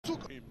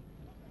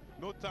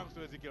No thanks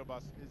to Ezekiel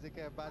Bassi.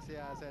 Ezekiel Bassi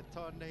has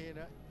turned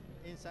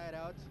inside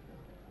out.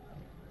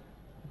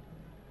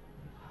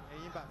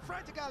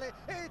 Frantically,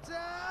 it's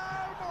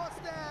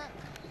almost there.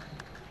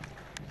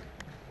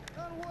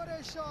 And what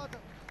a shot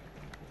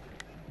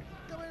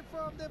coming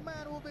from the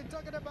man we've been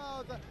talking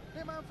about,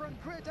 the man from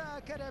Greater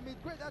Academy,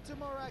 Greater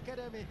Tomorrow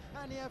Academy,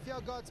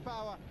 Aniefiok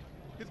Godspower.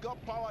 He's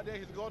got power there,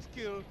 he's got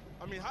skill.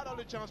 I mean, had all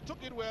the chance,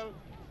 took it well.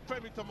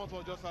 Femi Thomas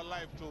was just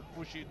alive to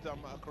push it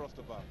across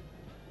the bar.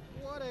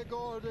 What a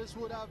goal this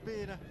would have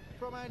been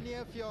from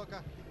Aniefiok.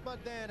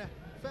 But then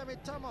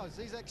Femi Thomas,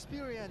 his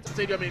experience.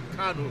 Stadium in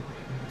Kano.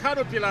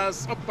 Kano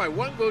Pillars up by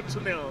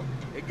 1-0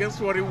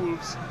 against Warri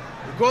Wolves.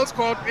 The goal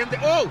scored in the...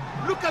 Oh,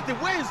 look at the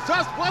way it's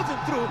just buzzing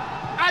through.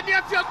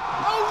 Aniefiok,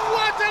 oh,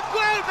 what a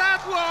goal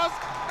that was!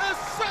 A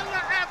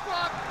solo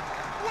effort!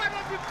 One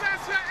of the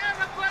best you're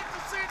ever going to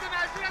see in the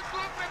Nigerian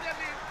Gold Premier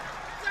League.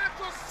 That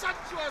was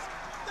sumptuous.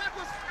 That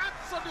was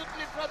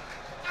absolutely from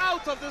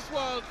out of this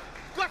world.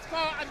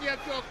 Godspower and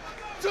Aniefiok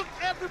took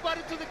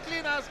everybody to the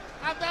cleaners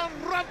and then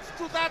runs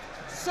to that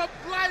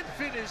sublime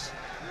finish.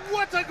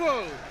 What a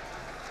goal!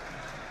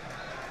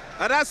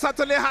 And that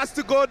certainly has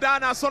to go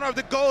down as one of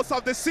the goals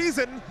of the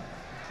season,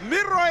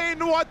 mirroring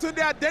what Tunde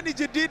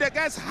Adeniji did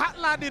against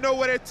Heartland,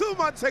 with 2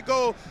 months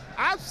ago.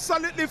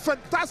 Absolutely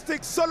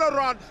fantastic solo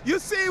run. You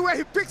see where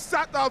he picks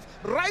that up,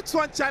 writes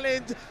one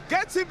challenge,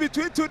 gets in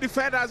between two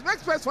defenders,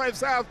 makes space for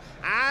himself,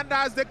 and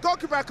as the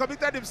goalkeeper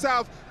committed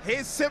himself,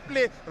 he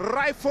simply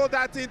rifled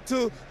that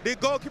into the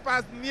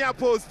goalkeeper's near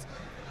post.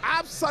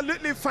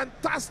 Absolutely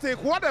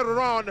fantastic. What a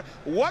run,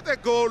 what a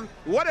goal,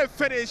 what a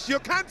finish. You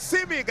can't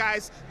see me,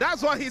 guys.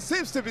 That's what he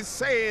seems to be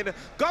saying.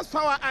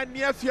 Godspower and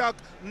Aniefiok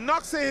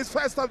knocks in his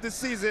first of the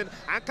season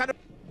and kind of...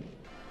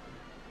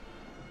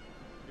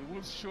 The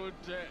Wolves showed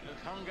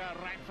hunger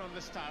right from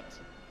the start.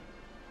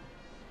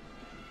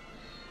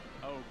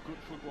 Oh, good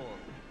football.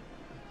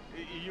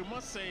 You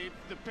must say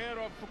the pair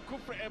of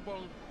Kufre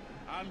Ebong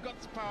and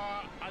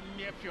Godspower and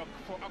Aniefiok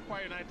for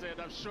Aqua United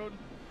have shown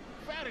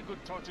very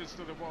good touches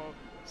to the ball.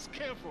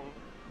 Skillful,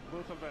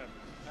 both of them.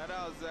 And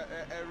that was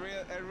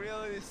a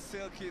really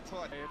silky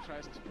touch. He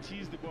tries to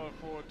tease the ball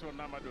forward to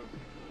Namado.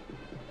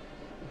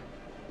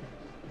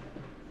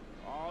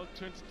 All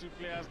 22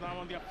 players now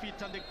on their feet,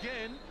 and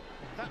again,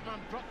 that man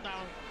brought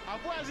down.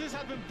 Abu Aziz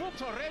had been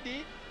booked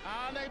already,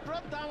 and they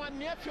brought down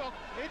Aniefiok.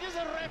 It is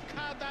a red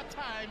card that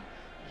time.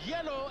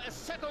 Yellow, a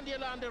second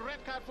yellow, and a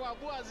red card for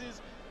Abu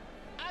Aziz.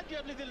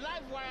 Arguably the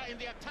live wire in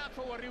the attack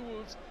for Warri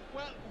Wolves.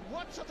 Well,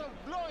 what sort of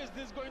blow is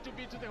this going to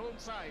be to the home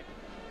side?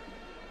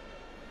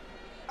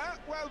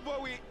 Well,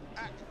 Bowie,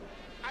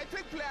 I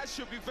think players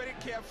should be very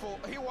careful.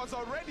 He was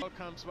already...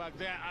 Comes back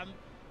there and,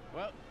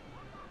 well,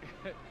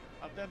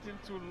 attempting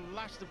to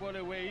lash the ball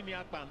away in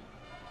Yakban.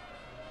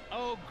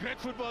 Oh, great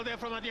football there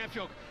from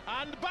Aniefiok.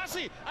 And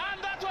Bassi,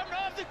 and that one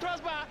off the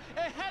crossbar,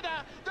 a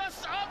header,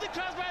 just off the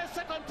crossbar a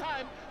second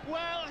time.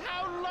 Well,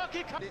 how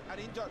lucky an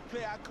injured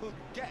player could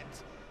get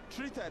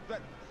treated,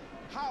 but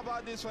how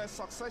about this for a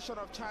succession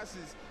of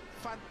chances?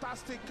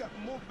 Fantastic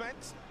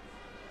movement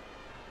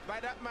by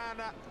that man,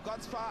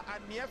 Godspower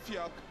and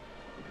Aniefiok.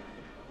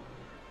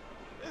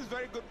 This is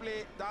very good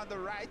play down the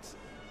right.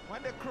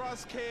 When the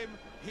cross came,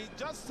 he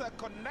just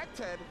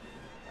connected,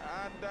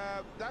 and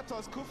that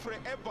was Kufre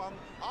Ebong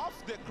off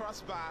the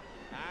crossbar,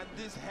 and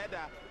this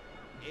header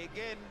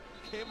again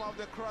came off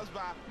the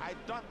crossbar. I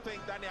don't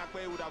think Danny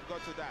Akwe would have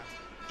got to that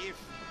if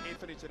he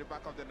finished at the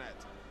back of the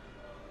net.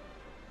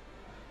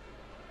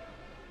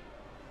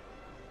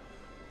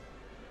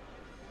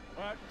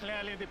 Well,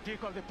 clearly the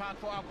peak of the park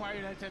for Aqua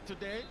United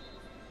today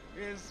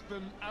has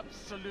been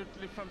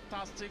absolutely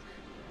fantastic.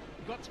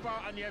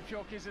 Godspower and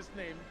Aniefiok is his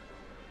name.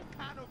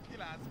 Kano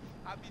Pillars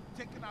have been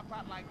taken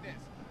apart like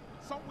this.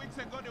 Some weeks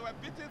ago they were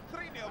beaten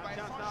 3-0 by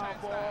Sunshine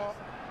Stars.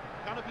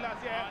 Kano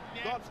Pillars here,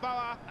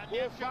 Godspower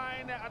will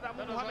find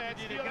Adamu Mohamed.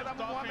 Still Adamu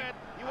Mohamed,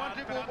 he wants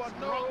to go, but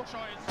no.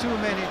 Too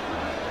many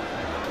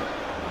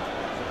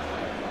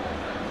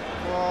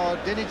for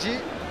Deniji.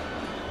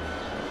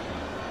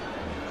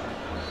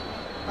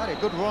 Had a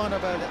good run,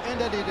 but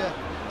ended it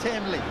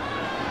tamely.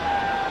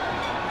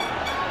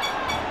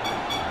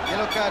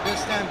 Yellow card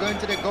this time going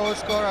to the goal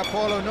scorer,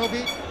 Paul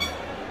Onobi.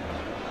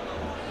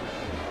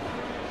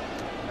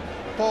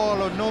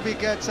 Paul Onobi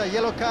gets a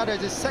yellow card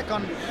as his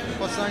second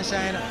for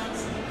Sunshine.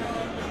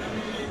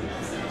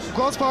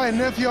 Godspower and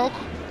Aniefiok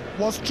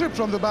was stripped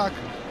from the back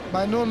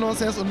by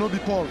no-nonsense Onobi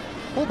Paul,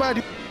 who by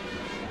the...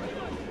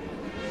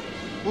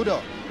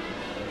 Udo,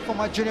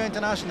 former junior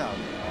international.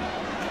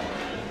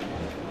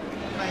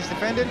 Nice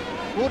defending.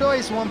 Udo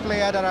is one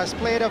player that has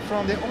played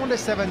from the under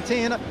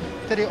 17 to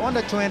the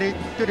under 20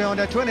 to the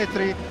under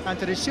 23 and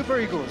to the Super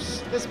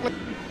Eagles. This play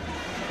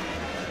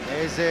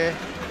is a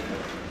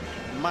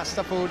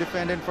masterful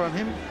defending from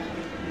him.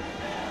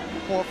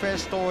 Poor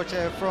first touch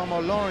from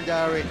Olorun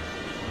Diary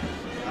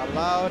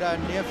allowed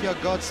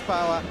Aniefiok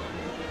Godspower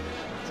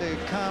to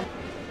come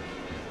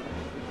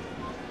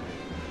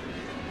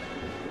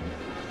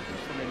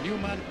from the new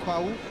man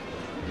Kwau.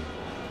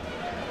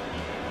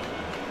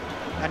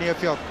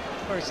 Aniefiok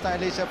very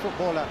stylish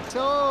footballer.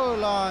 So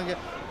long,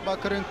 but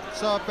couldn't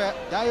stop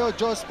Dio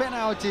Joe's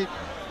penalty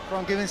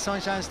from giving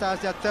Sunshine Stars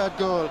their third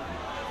goal.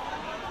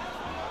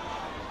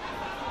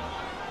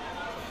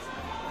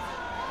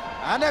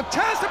 And a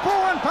chance to pull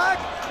one back.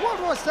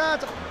 What was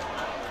that?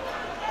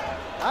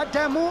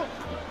 Adamu.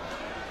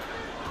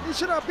 It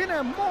should have been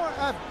a more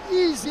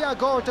easier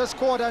goal to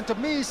score than to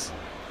miss.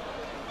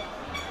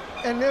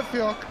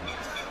 Aniefiok,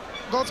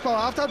 Godspower,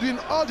 after doing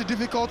all the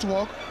difficult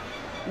work,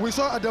 we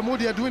saw Adamu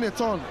there doing a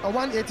turn, a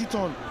 180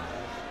 turn.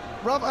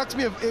 Ralph asked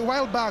me a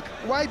while back,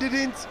 why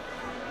didn't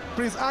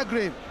Prince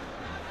Agre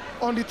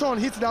on the turn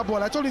hit that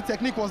ball? I told him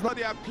technique was not.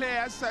 Their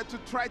players to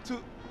try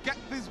to get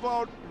this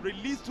ball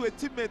released to a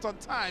teammate on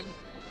time,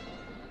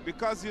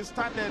 because you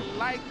stand a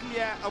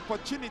likelier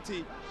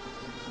opportunity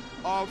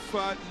of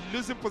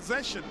losing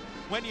possession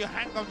when you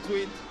hang on to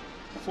it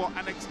for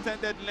an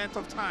extended length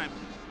of time.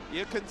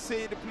 You can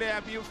see the player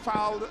being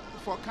fouled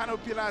for Kano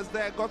Pillars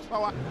there,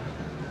 Godspower.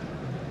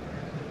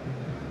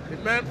 The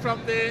man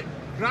from the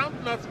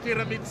Grand North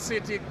Pyramid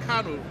City,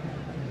 Kano,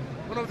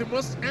 one of the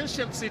most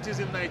ancient cities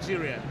in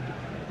Nigeria.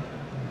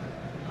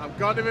 I've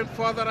gone even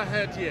further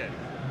ahead here.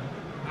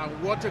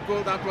 And what a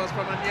goal that was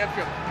from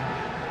Aniefiok.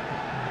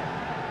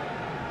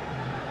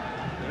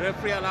 The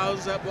referee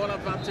allows a ball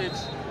advantage.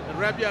 And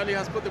Rabi Ali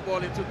has put the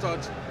ball into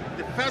touch.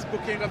 The first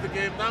booking of the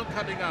game now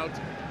coming out.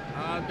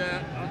 And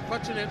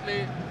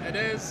unfortunately, it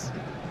is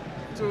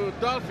to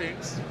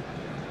Dolphins.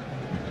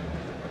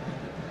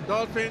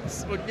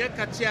 Dolphins,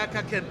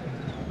 Onyekachiakaken.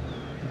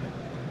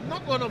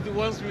 Not one of the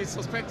ones we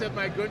suspected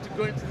might going to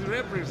go into the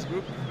referees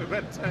group,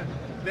 but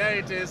there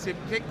it is. He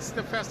picks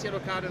the first yellow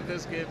card in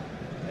this game.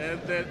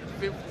 And the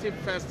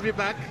 51st three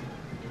back.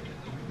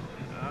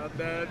 And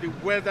the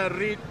weather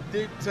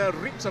did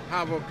reap some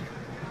havoc.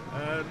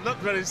 Not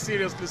very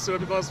seriously so,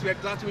 because we are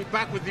glad to be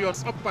back with you.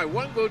 It's up by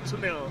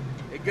 1-0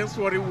 against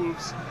Warri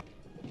Wolves.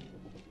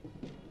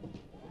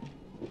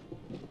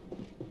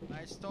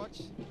 Nice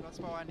touch.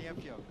 Godspower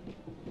Aniefiok.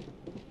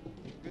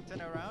 Good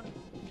turn around.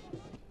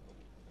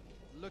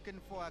 Looking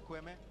for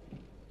Akweme.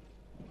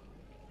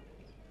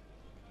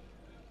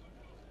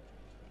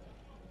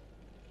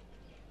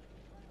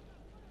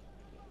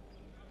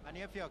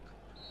 Aniefiok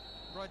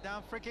brought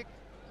down, free kick.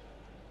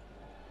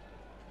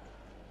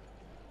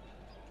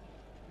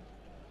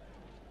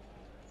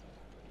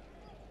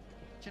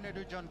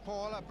 Chinedu John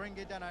Paul bring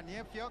it down.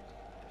 Aniefiok.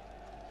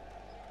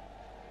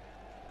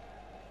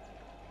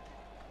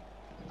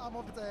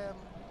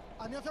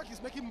 Aniefiok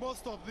is making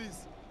most of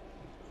this.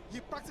 He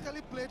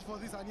practically played for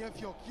this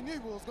Aniefiok. He knew he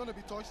was going to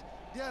be touched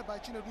there by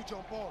Chinedu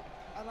John Paul.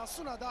 And as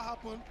soon as that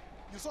happened,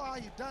 you saw how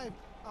he dived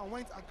and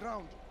went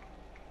aground.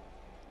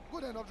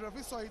 Good enough, the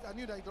referee saw it and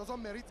knew that it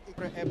doesn't merit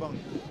a Ebon.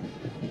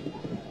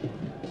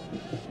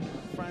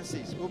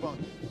 Francis Ubon.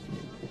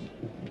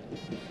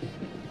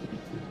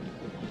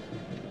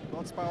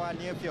 Godspower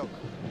Aniefiok.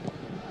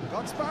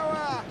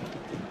 Godspower!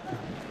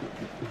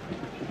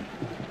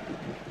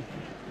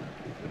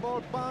 The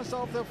ball bounced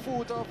off the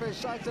foot of a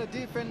Shakhtar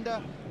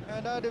defender,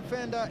 and our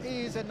defender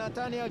is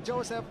Nathaniel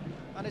Joseph,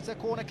 and it's a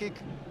corner kick.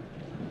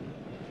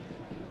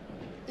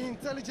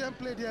 Intelligent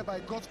play there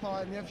by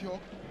Godspower Aniefiok,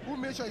 who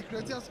made sure he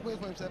created space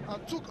for himself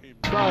and took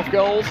 12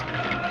 goals,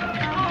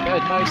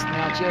 third most in the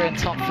Algerian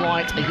top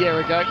flight a year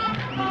ago.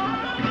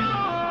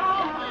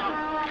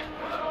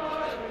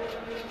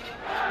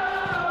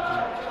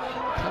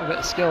 A little bit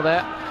of skill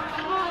there.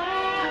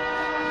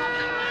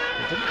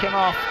 It didn't come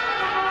off.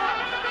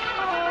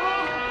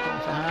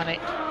 Going for Hani.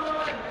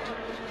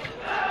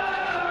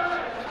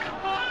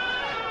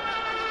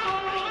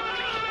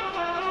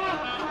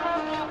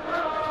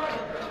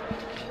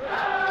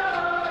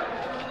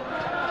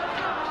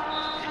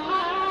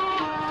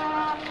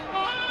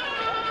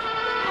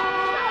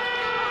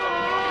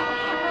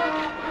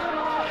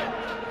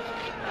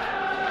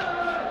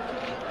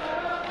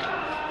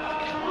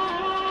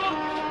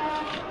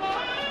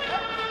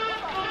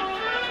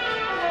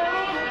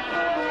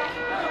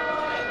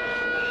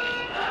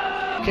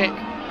 Kick,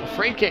 a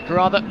free kick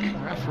rather. The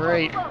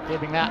referee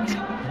giving that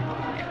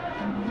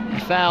a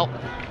foul.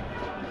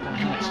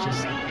 And it's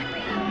just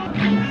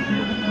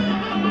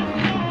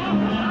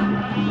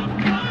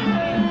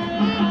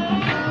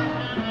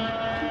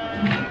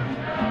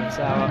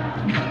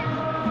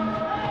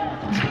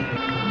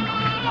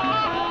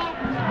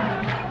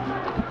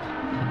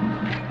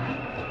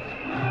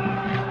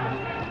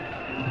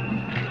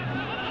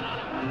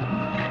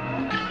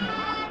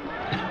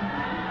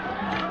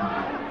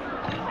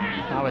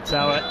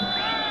Tower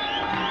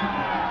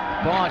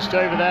barged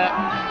over there,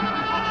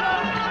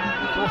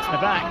 caught in the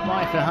back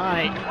by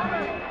Fahani.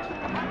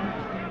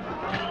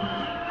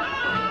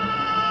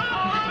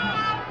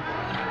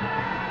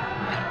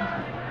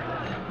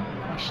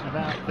 Question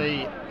about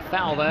the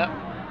foul there.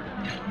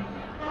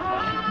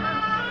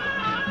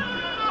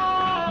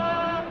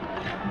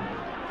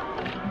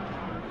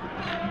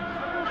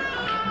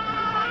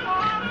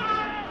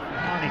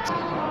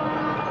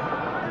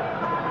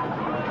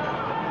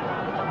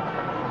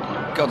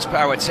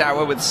 Godspower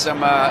Tower with some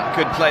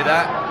good play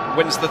there,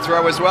 wins the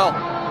throw as well.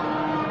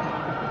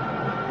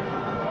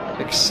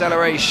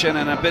 acceleration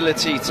and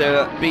ability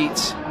to beat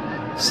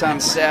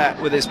Sancerre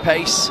with his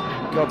pace.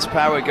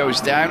 Godspower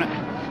goes down.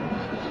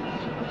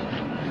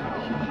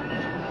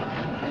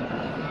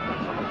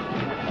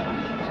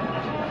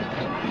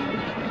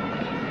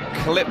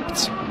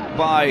 Clipped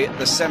by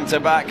the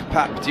centre-back,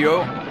 Pape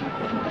Diop.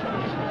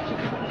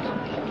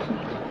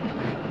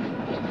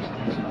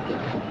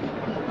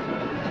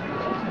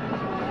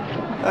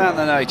 And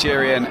the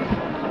Nigerian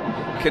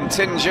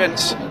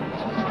contingent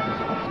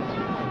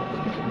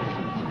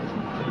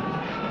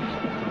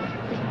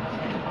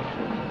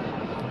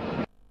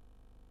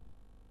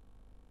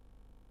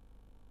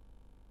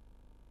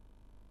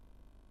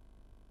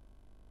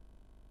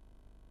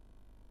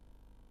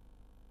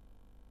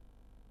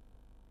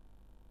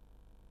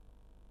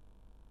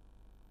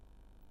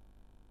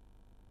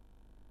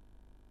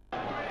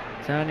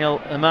Daniel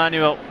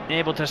Emmanuel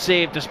able to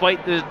save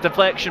despite the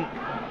deflection.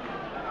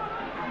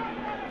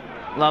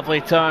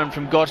 Lovely turn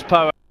from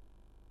Godspower.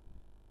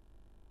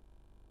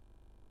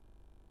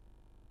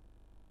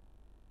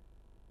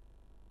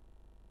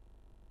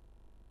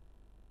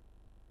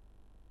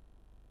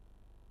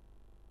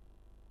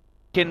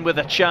 In with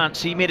a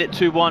chance, he made it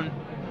 2-1.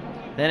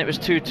 Then it was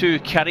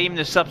 2-2. Karim,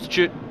 the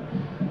substitute,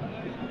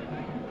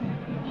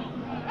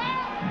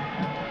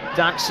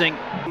 dancing.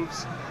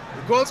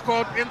 The goal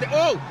scored in the...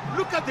 Oh,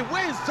 look at the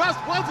way it's just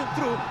buzzing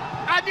through.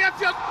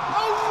 Aniefiok,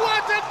 oh,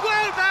 what a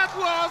goal that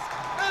was!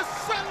 A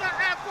solar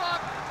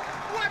effort!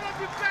 One of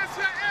the best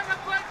you're ever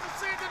going to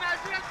see in the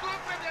Nigerian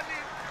Premier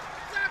League.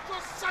 That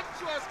was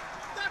sumptuous.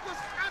 That was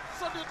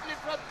absolutely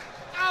from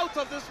out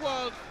of this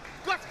world.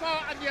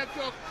 Godspower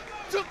Aniefiok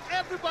took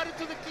everybody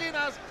to the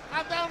cleaners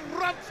and then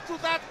runs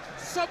to that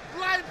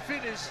sublime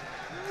finish.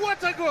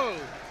 What a goal!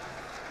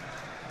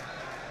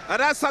 And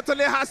that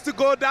certainly has to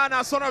go down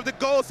as one of the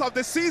goals of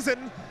the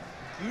season.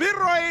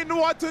 Mirroring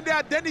what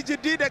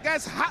Adeniji did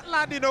against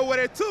Heartland,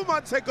 where 2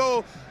 months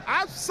ago.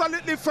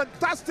 Absolutely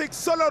fantastic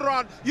solo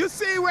run. You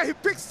see where he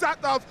picks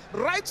that up,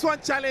 writes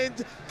one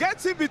challenge,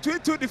 gets in between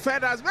two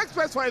defenders, makes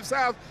space for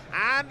himself,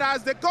 and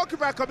as the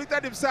goalkeeper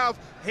committed himself,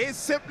 he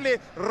simply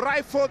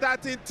rifled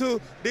that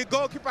into the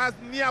goalkeeper's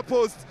near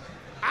post.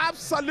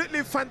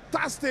 Absolutely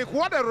fantastic.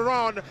 What a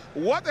run,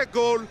 what a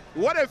goal,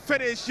 what a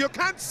finish. You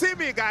can't see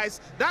me, guys.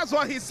 That's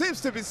what he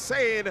seems to be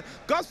saying.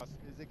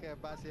 Ezekiel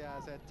Bassi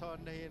has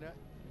turned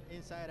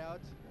inside out.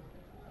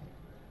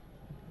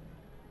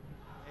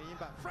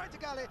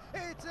 Frantically,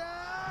 it's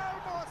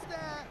almost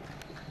there.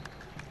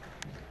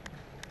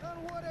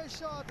 And what a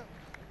shot.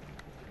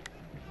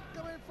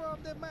 Coming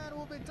from the man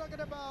we've been talking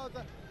about,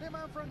 the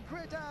man from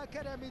Greater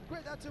Academy,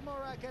 Greater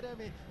Tomorrow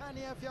Academy,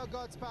 Aniefiok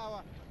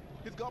Godspower.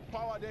 He's got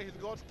power there, he's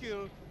got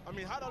skill. I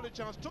mean, had all the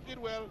chance, took it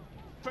well.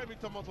 Femi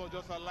Thomas was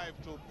just alive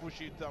to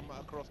push it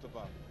across the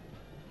bar.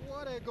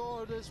 What a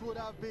goal this would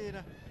have been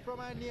from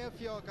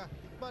Aniefiok.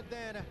 But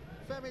then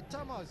Femi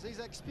Thomas, his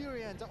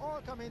experience,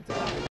 all coming together.